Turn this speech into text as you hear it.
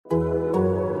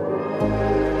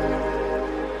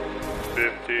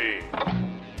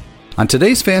On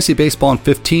today's Fantasy Baseball in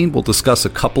 15, we'll discuss a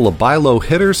couple of buy low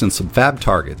hitters and some fab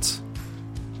targets.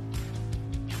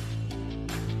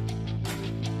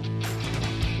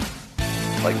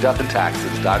 Like death and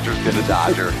taxes, Dodger's gonna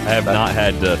Dodger. I have not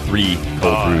had 3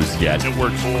 cold brews yet. It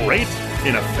works great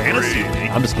in a fantasy league.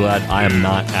 I'm just glad I am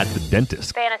not at the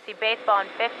dentist. Fantasy Baseball in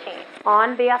 15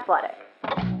 on The Athletic.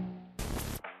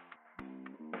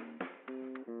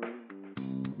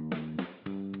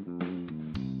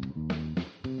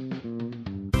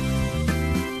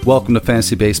 Welcome to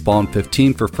Fantasy Baseball in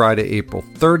 15 for Friday, April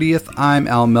 30th. I'm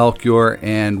Al Melchior,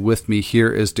 and with me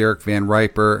here is Derek Van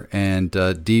Riper and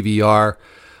DVR.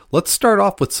 Let's start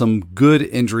off with some good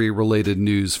injury-related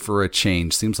news for a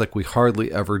change. Seems like we hardly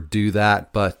ever do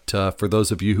that, but for those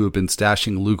of you who have been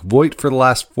stashing Luke Voit for the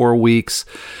last 4 weeks,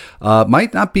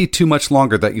 might not be too much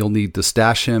longer that you'll need to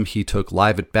stash him. He took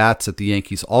live at-bats at the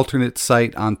Yankees alternate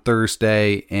site on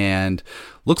Thursday, and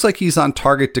looks like he's on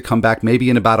target to come back maybe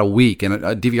in about a week. And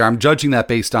DVR, I'm judging that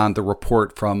based on the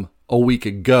report from a week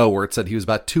ago where it said he was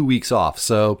about 2 weeks off.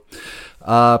 So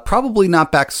probably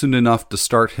not back soon enough to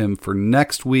start him for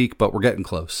next week, but we're getting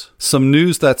close. Some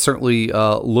news that certainly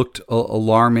looked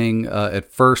alarming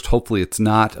at first. Hopefully it's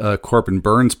not. Corbin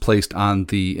Burnes placed on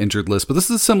the injured list, but this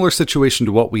is a similar situation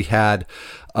to what we had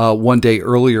one day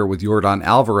earlier with Yordan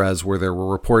Alvarez, where there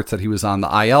were reports that he was on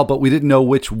the IL, but we didn't know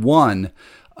which one.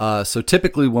 So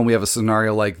typically when we have a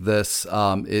scenario like this,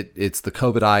 it's the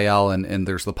COVID IL, and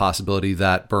there's the possibility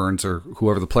that Burnes or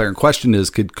whoever the player in question is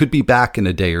could be back in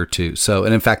a day or two. So,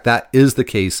 and in fact, that is the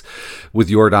case with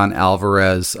Yordan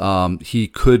Alvarez. He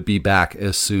could be back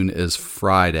as soon as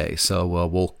Friday. So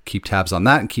we'll keep tabs on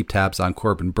that and keep tabs on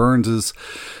Corbin Burnes'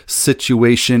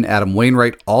 situation. Adam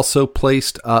Wainwright also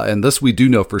placed, and this we do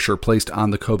know for sure, placed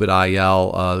on the COVID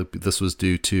IL. This was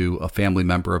due to a family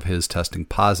member of his testing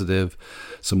positive.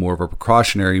 So more of a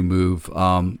precautionary move,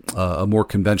 a more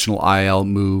conventional IL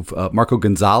move. Marco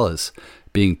Gonzalez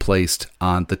being placed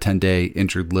on the 10-day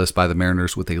injured list by the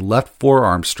Mariners with a left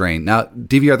forearm strain. Now,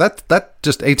 DVR, that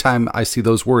just anytime I see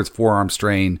those words, forearm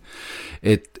strain,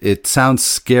 it sounds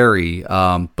scary.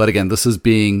 But again, this is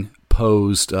being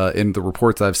posed in the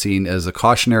reports I've seen as a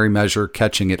cautionary measure,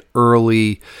 catching it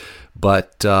early.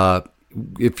 But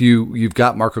if you've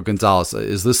got Marco Gonzalez,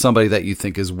 is this somebody that you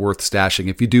think is worth stashing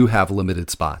if you do have limited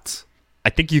spots? I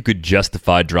think you could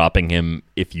justify dropping him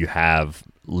if you have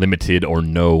limited or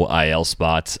no IL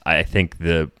spots. I think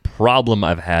the problem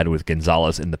I've had with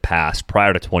Gonzalez in the past,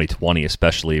 prior to 2020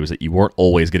 especially, was that you weren't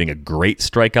always getting a great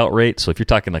strikeout rate. So if you're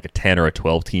talking like a 10 or a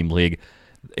 12-team league,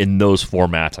 in those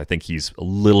formats, I think he's a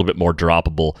little bit more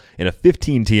droppable. In a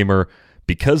 15-teamer,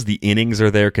 because the innings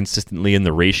are there consistently and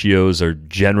the ratios are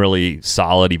generally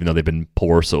solid, even though they've been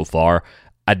poor so far,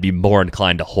 I'd be more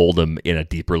inclined to hold him in a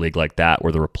deeper league like that,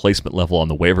 where the replacement level on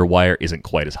the waiver wire isn't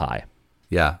quite as high.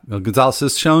 Yeah, Gonzalez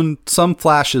has shown some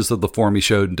flashes of the form he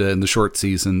showed in the short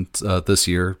season this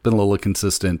year. Been a little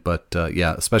inconsistent, but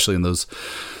yeah, especially in those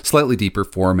slightly deeper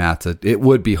formats, it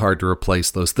would be hard to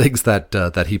replace those things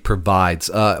that he provides.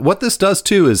 What this does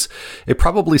too is it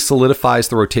probably solidifies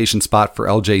the rotation spot for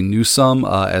LJ Newsome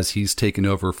as he's taken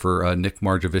over for Nick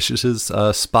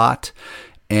Marjavic's spot.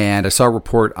 And I saw a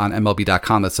report on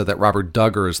MLB.com that said that Robert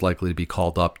Duggar is likely to be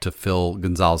called up to fill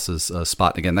Gonzalez's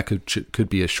spot. Again, that could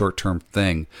be a short-term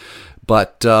thing.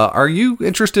 But are you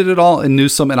interested at all in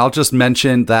Newsome? And I'll just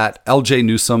mention that LJ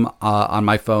Newsome on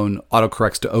my phone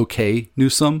autocorrects to OK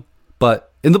Newsome.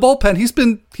 But in the bullpen, he's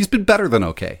been better than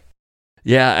OK.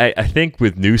 Yeah, I think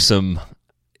with Newsome,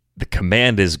 the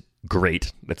command is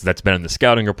great. That's been in the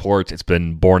scouting reports. It's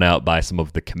been borne out by some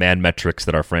of the command metrics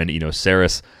that our friend Eno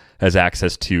Saris has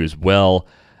access to as well.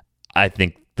 I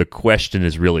think the question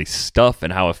is really stuff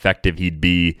and how effective he'd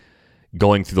be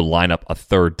going through the lineup a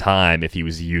third time if he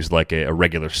was used like a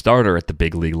regular starter at the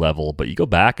big league level. But you go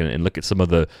back and look at some of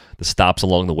the stops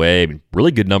along the way. I mean,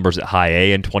 really good numbers at high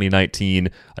A in 2019,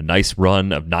 a nice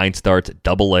run of 9 starts at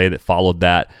double A that followed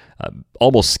that.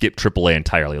 Almost skipped triple A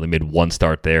entirely. Only made 1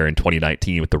 start there in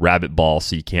 2019 with the rabbit ball,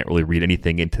 so you can't really read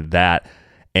anything into that.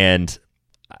 And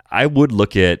I would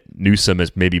look at Newsome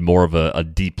as maybe more of a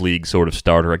deep league sort of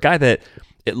starter, a guy that,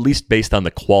 at least based on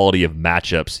the quality of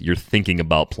matchups, you're thinking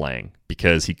about playing,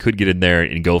 because he could get in there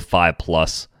and go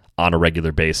 5+ on a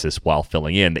regular basis while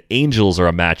filling in. The Angels are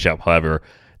a matchup, however,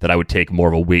 that I would take more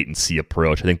of a wait-and-see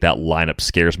approach. I think that lineup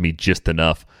scares me just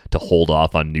enough to hold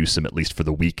off on Newsome, at least for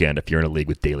the weekend, if you're in a league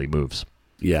with daily moves.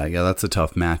 Yeah, that's a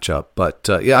tough matchup. But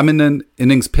yeah, I'm in an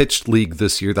innings pitched league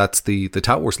this year. That's the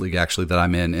Tout Wars league, actually, that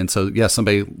I'm in. And so, yeah,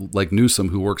 somebody like Newsome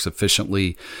who works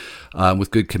efficiently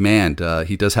with good command,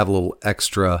 he does have a little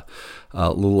extra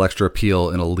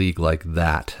appeal in a league like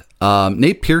that.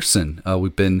 Nate Pearson,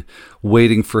 we've been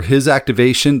waiting for his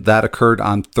activation. That occurred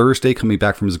on Thursday, coming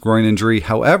back from his groin injury.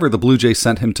 However, the Blue Jays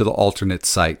sent him to the alternate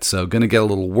site, so going to get a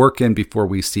little work in before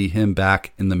we see him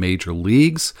back in the major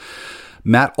leagues.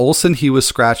 Matt Olson, he was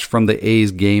scratched from the A's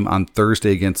game on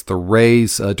Thursday against the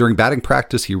Rays. During batting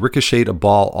practice, he ricocheted a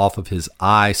ball off of his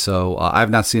eye, so I've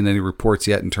not seen any reports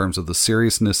yet in terms of the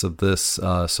seriousness of this.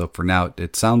 So for now,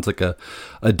 it sounds like a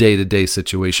day-to-day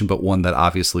situation, but one that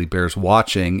obviously bears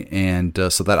watching. And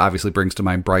so that obviously brings to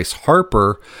mind Bryce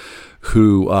Harper,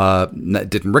 who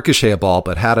didn't ricochet a ball,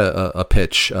 but had a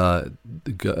pitch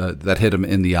that hit him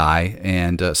in the eye.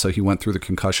 And so he went through the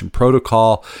concussion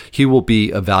protocol. He will be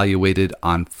evaluated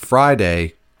on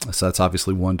Friday. So that's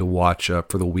obviously one to watch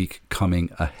for the week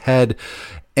coming ahead.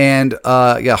 And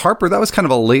Harper, that was kind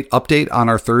of a late update on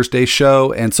our Thursday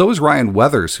show. And so was Ryan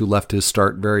Weathers, who left his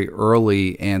start very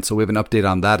early. And so we have an update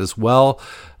on that as well.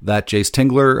 That Jace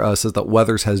Tingler says that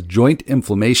Weathers has joint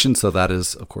inflammation. So that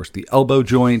is, of course, the elbow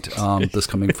joint. This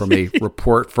coming from a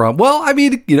report from,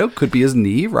 could be his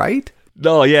knee, right?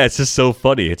 No, yeah, it's just so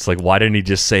funny. It's like, why didn't he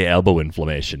just say elbow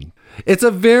inflammation? It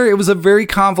was a very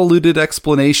convoluted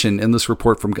explanation in this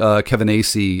report from Kevin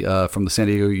Acee from the San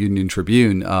Diego Union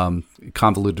Tribune,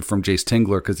 convoluted from Jace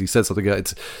Tingler, because he said something.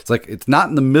 It's like it's not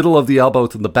in the middle of the elbow;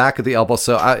 it's in the back of the elbow.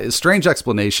 So a strange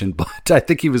explanation, but I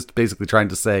think he was basically trying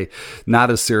to say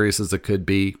not as serious as it could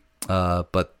be.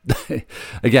 But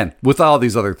again, with all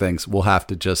these other things, we'll have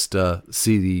to just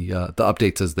see the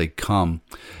updates as they come.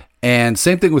 And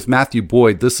same thing with Matthew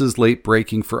Boyd. This is late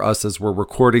breaking for us as we're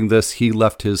recording this. He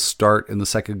left his start in the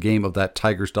second game of that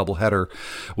Tigers doubleheader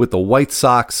with the White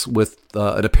Sox with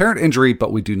an apparent injury,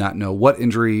 but we do not know what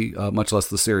injury, much less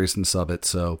the seriousness of it.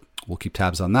 So we'll keep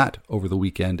tabs on that over the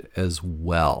weekend as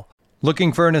well.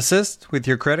 Looking for an assist with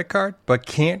your credit card, but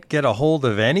can't get a hold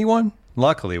of anyone?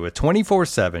 Luckily, with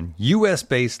 24/7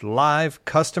 U.S.-based live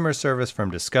customer service from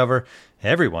Discover,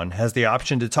 everyone has the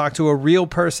option to talk to a real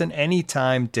person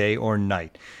anytime, day or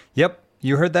night. Yep,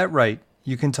 you heard that right.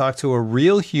 You can talk to a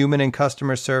real human in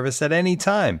customer service at any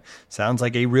time. Sounds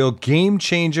like a real game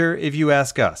changer if you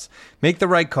ask us. Make the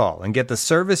right call and get the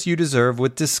service you deserve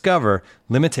with Discover.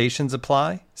 Limitations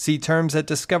apply. See terms at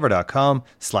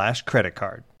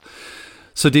discover.com/creditcard.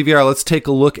 So DVR, let's take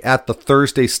a look at the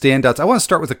Thursday standouts. I want to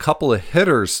start with a couple of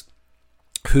hitters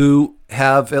who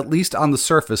have, at least on the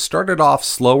surface, started off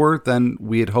slower than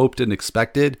we had hoped and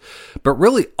expected, but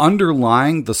really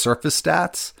underlying the surface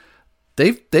stats,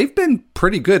 they've been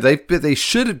pretty good. They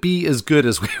should be as good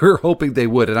as we were hoping they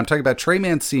would. And I'm talking about Trey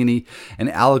Mancini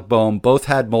and Alec Bohm. Both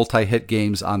had multi-hit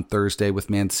games on Thursday. With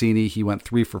Mancini, he went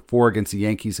 3 for 4 against the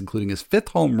Yankees, including his 5th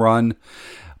home run.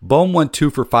 Bohm went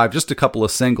 2 for 5, just a couple of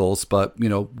singles, but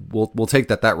we'll take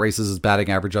that. That raises his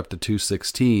batting average up to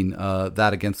 216.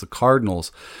 That against the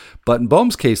Cardinals, but in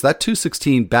Bohm's case, that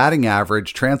 216 batting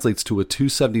average translates to a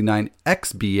 279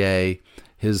 xBA.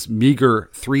 His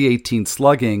meager 318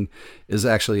 slugging is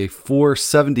actually a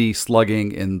 470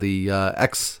 slugging in the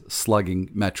X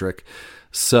slugging metric.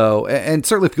 So, and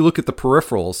certainly if you look at the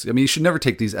peripherals, I mean, you should never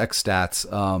take these X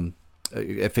stats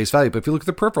at face value, but if you look at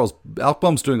the peripherals, Alec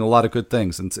Bohm's doing a lot of good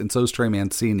things, and so is Trey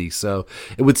Mancini. So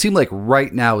it would seem like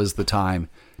right now is the time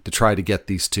to try to get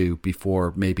these two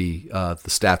before maybe the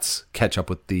stats catch up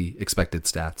with the expected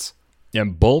stats. Yeah,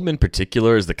 and Bohm in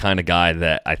particular is the kind of guy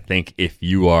that I think if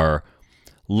you are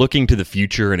looking to the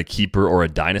future in a keeper or a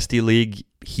dynasty league,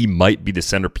 he might be the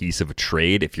centerpiece of a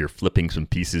trade if you're flipping some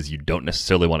pieces you don't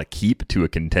necessarily want to keep to a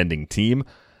contending team.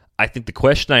 I think the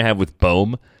question I have with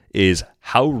Bohm is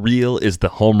how real is the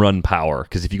home run power?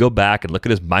 Because if you go back and look at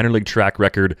his minor league track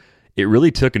record, it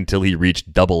really took until he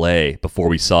reached Double-A before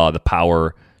we saw the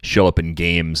power show up in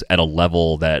games at a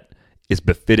level that is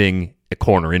befitting a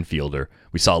corner infielder.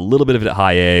 We saw a little bit of it at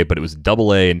High A, but it was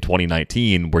Double-A in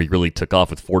 2019 where he really took off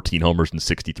with 14 homers in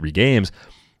 63 games.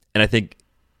 And I think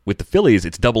with the Phillies,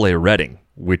 it's Double-A Reading,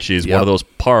 which is one of those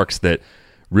parks that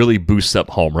really boosts up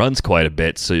home runs quite a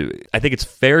bit. So I think it's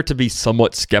fair to be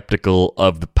somewhat skeptical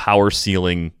of the power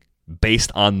ceiling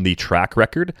based on the track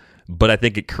record, but I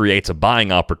think it creates a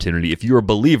buying opportunity. If you're a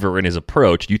believer in his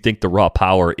approach, you think the raw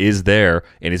power is there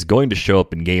and is going to show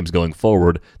up in games going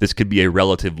forward, this could be a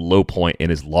relative low point in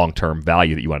his long-term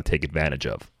value that you want to take advantage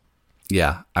of.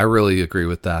 Yeah, I really agree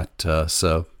with that.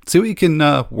 So see what you can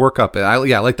work up. I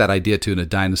like that idea too in a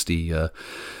dynasty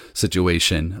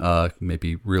situation.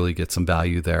 Maybe really get some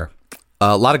value there.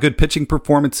 A lot of good pitching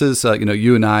performances.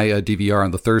 You and I, DVR,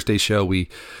 on the Thursday show, we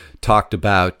talked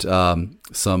about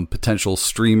some potential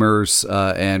streamers,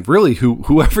 and really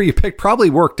whoever you picked probably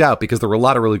worked out because there were a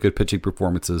lot of really good pitching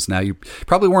performances. Now, you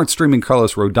probably weren't streaming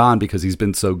Carlos Rodon because he's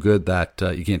been so good that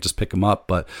you can't just pick him up,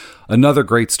 but another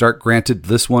great start. Granted,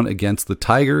 this one against the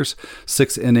Tigers,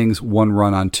 6 innings, 1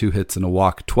 run on 2 hits and a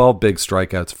walk, 12 big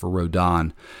strikeouts for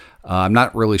Rodon. I'm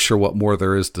not really sure what more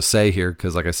there is to say here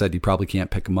because, like I said, you probably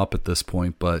can't pick him up at this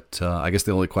point. But I guess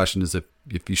the only question is if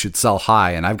you should sell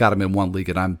high. And I've got him in one league,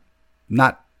 and I'm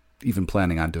not even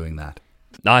planning on doing that.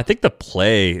 No, I think the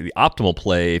optimal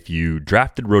play, if you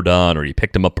drafted Rodon or you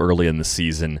picked him up early in the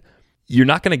season, you're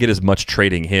not going to get as much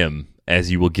trading him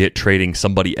as you will get trading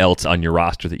somebody else on your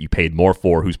roster that you paid more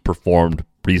for who's performed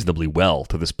reasonably well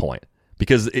to this point.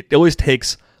 Because it always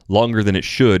takes longer than it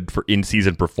should for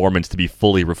in-season performance to be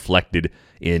fully reflected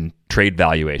in trade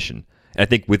valuation. And I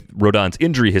think with Rodon's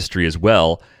injury history as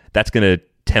well, that's going to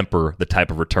temper the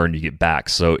type of return you get back.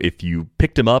 So if you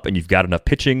picked him up and you've got enough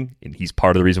pitching, and he's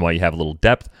part of the reason why you have a little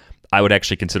depth, I would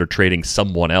actually consider trading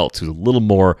someone else who's a little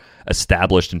more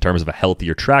established in terms of a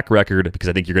healthier track record, because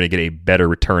I think you're going to get a better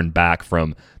return back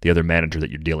from the other manager that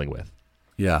you're dealing with.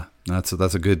 Yeah, that's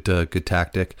a good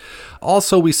tactic.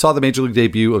 Also, we saw the Major League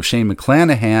debut of Shane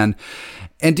McClanahan.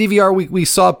 And DVR, we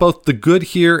saw both the good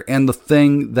here and the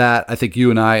thing that I think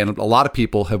you and I and a lot of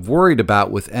people have worried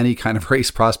about with any kind of race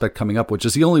prospect coming up, which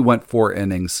is he only went 4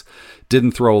 innings,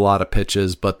 didn't throw a lot of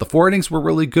pitches, but the 4 innings were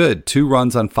really good. 2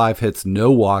 runs on 5 hits,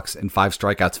 no walks, and 5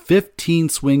 strikeouts, 15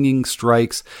 swinging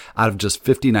strikes out of just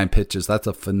 59 pitches. That's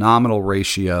a phenomenal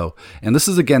ratio. And this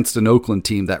is against an Oakland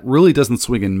team that really doesn't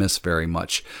swing and miss very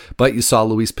much. But you saw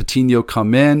Luis Patino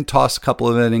come in, toss a couple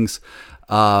of innings.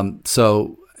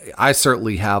 So I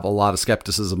certainly have a lot of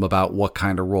skepticism about what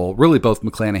kind of role really both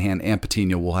McClanahan and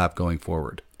Patino will have going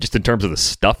forward. Just in terms of the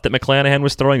stuff that McClanahan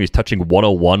was throwing, he was touching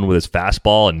 101 with his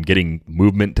fastball and getting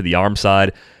movement to the arm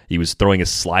side. He was throwing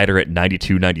his slider at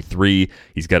 92, 93.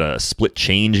 He's got a split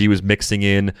change he was mixing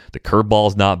in. The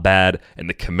curveball's not bad, and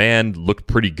the command looked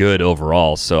pretty good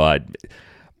overall. So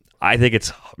I think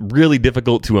it's really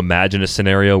difficult to imagine a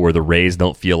scenario where the Rays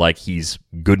don't feel like he's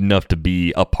good enough to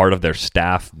be a part of their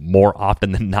staff more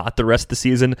often than not the rest of the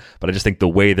season. But I just think the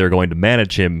way they're going to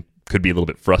manage him could be a little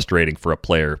bit frustrating for a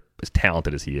player as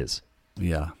talented as he is.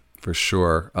 Yeah, for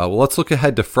sure. Well, let's look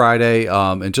ahead to Friday.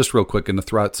 And just real quick, going to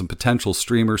throw out some potential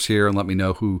streamers here and let me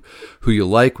know who you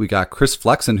like. We got Chris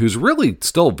Flexen, who's really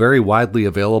still very widely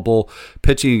available,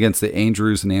 pitching against the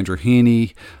Andrews and Andrew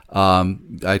Heaney.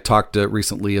 I talked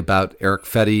recently about Eric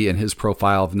Fetty and his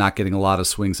profile of not getting a lot of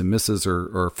swings and misses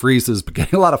or freezes, but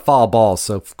getting a lot of foul balls.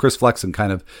 So Chris Flexen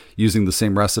kind of using the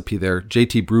same recipe there.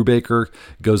 JT Brubaker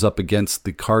goes up against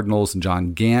the Cardinals and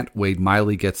John Gant. Wade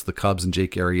Miley gets the Cubs and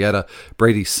Jake Arrieta.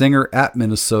 Brady Singer at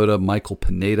Minnesota. Michael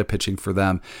Pineda pitching for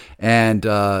them. And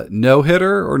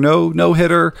no-hitter or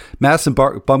no-hitter, Madison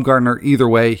Bumgarner. Either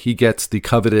way, he gets the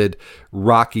coveted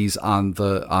Rockies on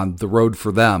the road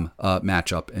for them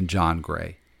matchup and John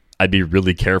Gray. I'd be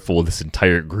really careful with this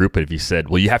entire group if you said,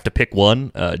 well, you have to pick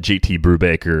one. JT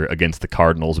Brubaker against the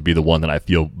Cardinals would be the one that I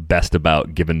feel best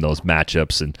about given those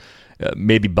matchups, and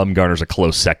maybe Bumgarner's a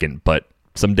close second, but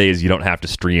some days you don't have to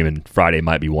stream, and Friday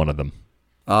might be one of them.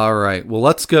 All right. Well,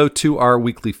 let's go to our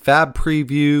weekly fab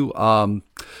preview.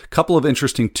 Couple of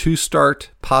interesting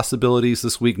 2-start possibilities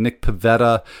this week. Nick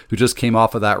Pivetta, who just came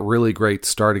off of that really great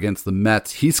start against the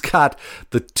Mets. He's got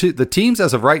the teams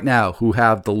as of right now who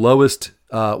have the lowest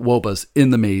WOBAs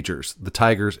in the majors, the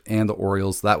Tigers and the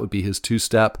Orioles. That would be his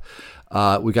 2-step.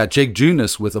 We got Jake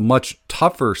Junis with a much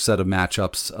tougher set of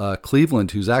matchups.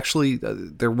 Cleveland, who's actually,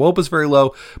 their WOBA's very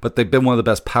low, but they've been one of the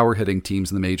best power hitting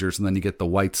teams in the majors. And then you get the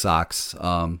White Sox.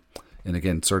 And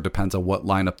again, sort of depends on what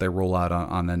lineup they roll out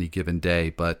on any given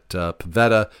day. But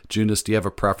Pivetta, Junis, do you have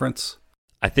a preference?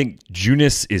 I think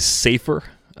Junis is safer.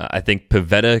 I think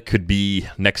Pivetta could be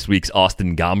next week's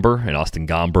Austin Gomber, and Austin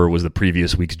Gomber was the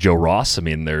previous week's Joe Ross. I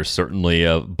mean, there's certainly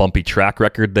a bumpy track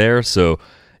record there, so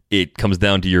it comes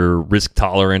down to your risk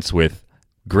tolerance with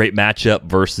great matchup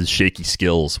versus shaky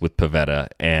skills with Pivetta.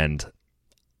 And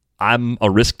I'm a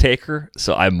risk taker,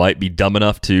 so I might be dumb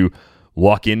enough to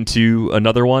walk into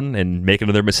another one and make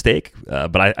another mistake.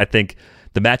 But I think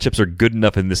the matchups are good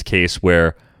enough in this case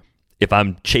where if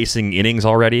I'm chasing innings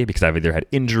already because I've either had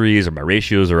injuries or my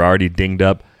ratios are already dinged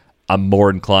up, I'm more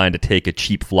inclined to take a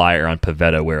cheap flyer on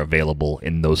Pivetta where available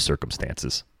in those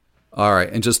circumstances. All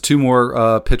right, and just 2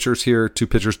 more pitchers here, 2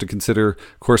 pitchers to consider.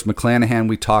 Of course, McClanahan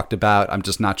we talked about. I'm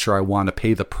just not sure I want to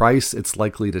pay the price it's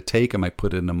likely to take. I might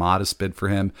put in a modest bid for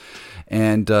him.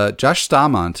 And Josh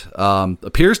Staumont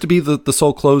appears to be the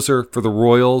sole closer for the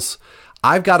Royals.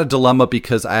 I've got a dilemma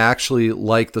because I actually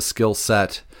like the skill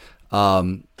set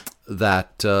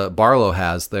that Barlow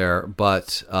has there, but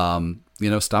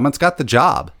Stalmont's got the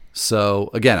job. So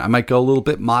again, I might go a little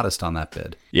bit modest on that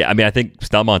bid. Yeah, I mean, I think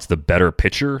Stalmont's the better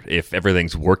pitcher if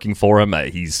everything's working for him.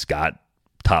 He's got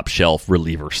top shelf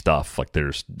reliever stuff. Like,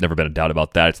 there's never been a doubt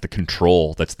about that. It's the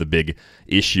control that's the big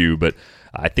issue. But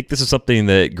I think this is something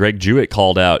that Greg Jewett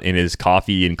called out in his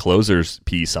Coffee and Closers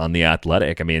piece on The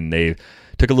Athletic. I mean, they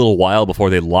took a little while before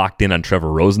they locked in on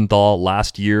Trevor Rosenthal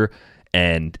last year,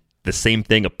 and the same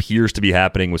thing appears to be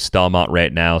happening with Stalmont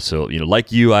right now. So,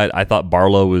 like you, I thought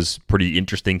Barlow was pretty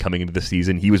interesting coming into the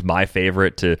season. He was my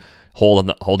favorite to hold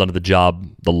on to the job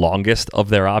the longest of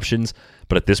their options.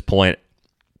 But at this point,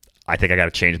 I think I got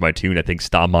to change my tune. I think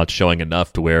Stalmont's showing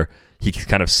enough to where he's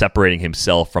kind of separating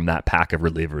himself from that pack of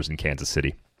relievers in Kansas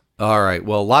City. All right.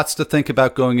 Well, lots to think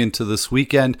about going into this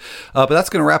weekend. But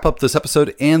that's going to wrap up this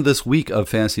episode and this week of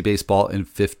Fantasy Baseball in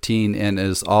 15. And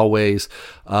as always,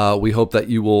 we hope that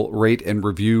you will rate and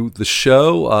review the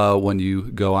show when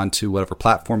you go onto whatever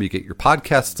platform you get your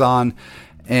podcasts on.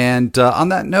 And on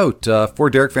that note,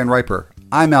 for Derek Van Riper,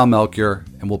 I'm Al Melchior,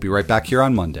 and we'll be right back here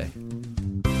on Monday.